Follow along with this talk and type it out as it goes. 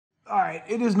All right,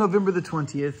 it is November the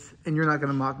 20th, and you're not going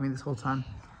to mock me this whole time.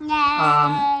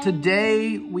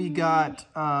 Today we got,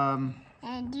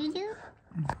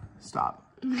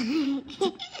 stop.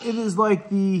 It is like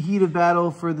the heat of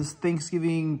battle for this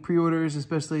Thanksgiving pre-orders,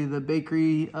 especially the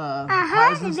bakery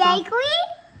pies and stuff.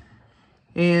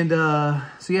 And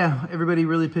so yeah, everybody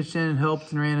really pitched in and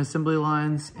helped and ran assembly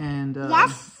lines and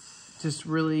just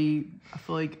really, I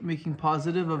feel like, making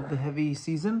positive of the heavy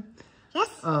season. Yes.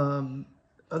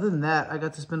 Other than that, I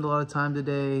got to spend a lot of time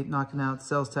today knocking out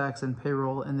sales tax and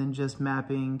payroll, and then just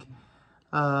mapping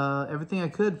everything I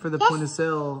could for the point of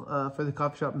sale for the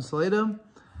coffee shop in Salado.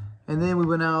 And then we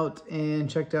went out and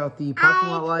checked out the parking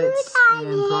lot lights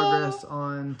and progress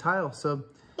on tile. So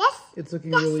it's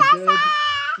looking really good.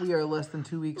 We are less than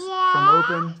 2 weeks from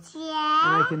open,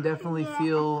 and I can definitely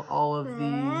feel all of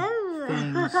the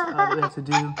things that we have to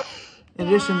do. In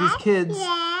addition, these kids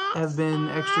have been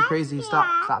extra crazy. Stop.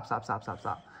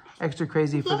 Extra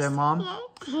crazy for their mom,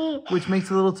 which makes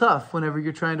it a little tough whenever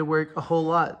you're trying to work a whole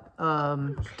lot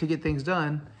to get things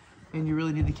done, and you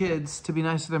really need the kids to be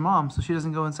nice to their mom so she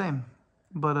doesn't go insane.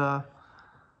 But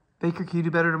Baker, can you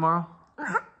do better tomorrow?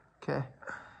 Okay.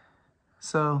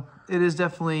 So it is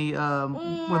definitely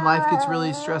when life gets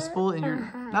really stressful, and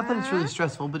you're not that it's really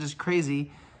stressful, but just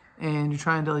crazy, and you're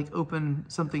trying to like open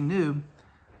something new.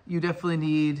 You definitely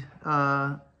need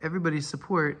everybody's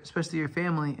support, especially your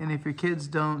family. And if your kids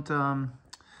don't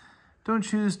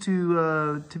choose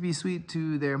to be sweet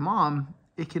to their mom,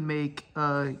 it can make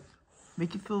you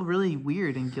feel really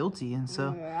weird and guilty. And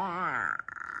so I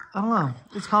don't know,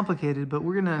 it's complicated, but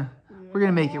we're gonna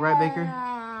make it, right, Baker?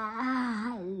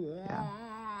 Yeah.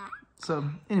 So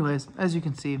anyways, as you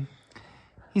can see,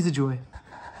 he's a joy.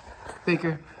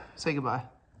 Baker, say goodbye.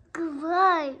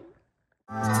 Goodbye.